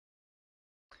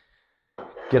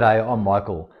G'day, I'm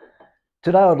Michael.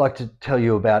 Today I'd like to tell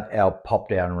you about our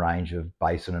pop-down range of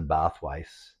basin and bath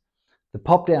wastes. The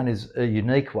pop-down is a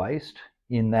unique waste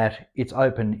in that it's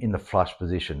open in the flush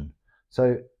position.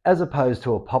 So as opposed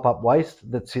to a pop-up waste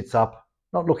that sits up,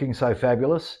 not looking so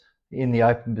fabulous, in the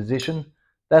open position,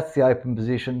 that's the open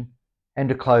position, and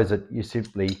to close it you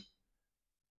simply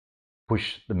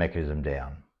push the mechanism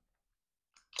down.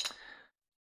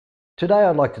 Today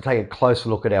I'd like to take a closer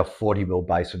look at our 40mm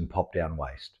basin pop-down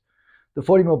waste. The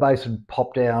 40mm basin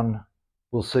pop-down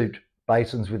will suit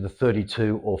basins with a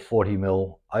 32 or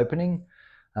 40mm opening,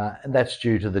 and that's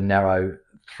due to the narrow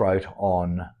throat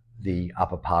on the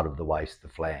upper part of the waste, the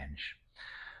flange.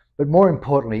 But more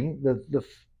importantly, the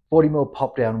 40mm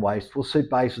pop-down waste will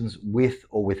suit basins with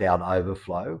or without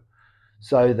overflow,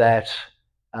 so that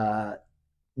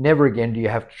never again do you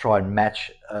have to try and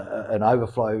match an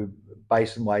overflow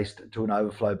basin waste to an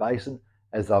overflow basin,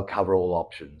 as they'll cover all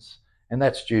options. And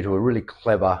that's due to a really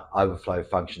clever overflow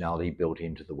functionality built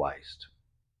into the waste.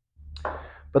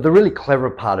 But the really clever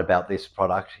part about this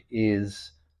product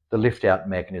is the lift out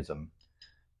mechanism.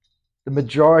 The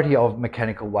majority of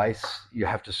mechanical wastes, you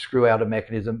have to screw out a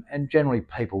mechanism, and generally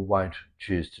people won't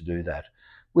choose to do that.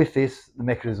 With this, the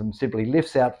mechanism simply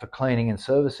lifts out for cleaning and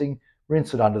servicing,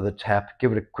 rinse it under the tap,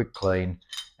 give it a quick clean,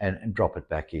 and drop it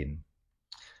back in.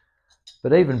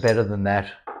 But even better than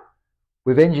that,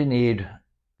 we've engineered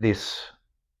this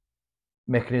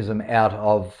mechanism out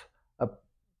of a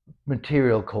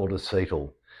material called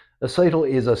acetal. Acetal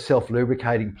is a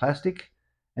self-lubricating plastic,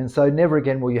 and so never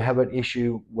again will you have an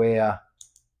issue where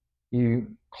you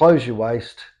close your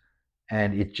waste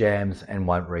and it jams and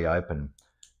won't reopen.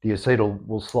 The acetal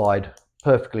will slide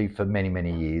perfectly for many,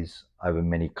 many years over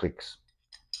many clicks.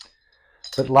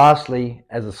 But lastly,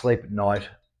 as a sleep at night,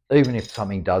 even if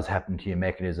something does happen to your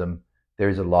mechanism, there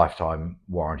is a lifetime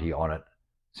warranty on it.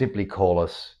 Simply call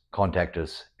us, contact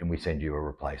us, and we send you a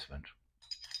replacement.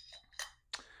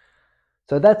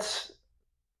 So that's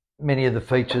many of the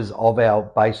features of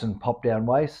our basin pop-down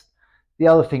waste. The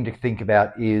other thing to think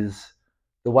about is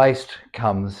the waste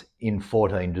comes in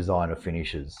 14 designer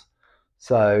finishes.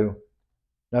 So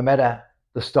no matter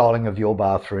the styling of your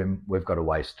bathroom, we've got a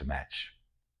waste to match.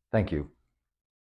 Thank you.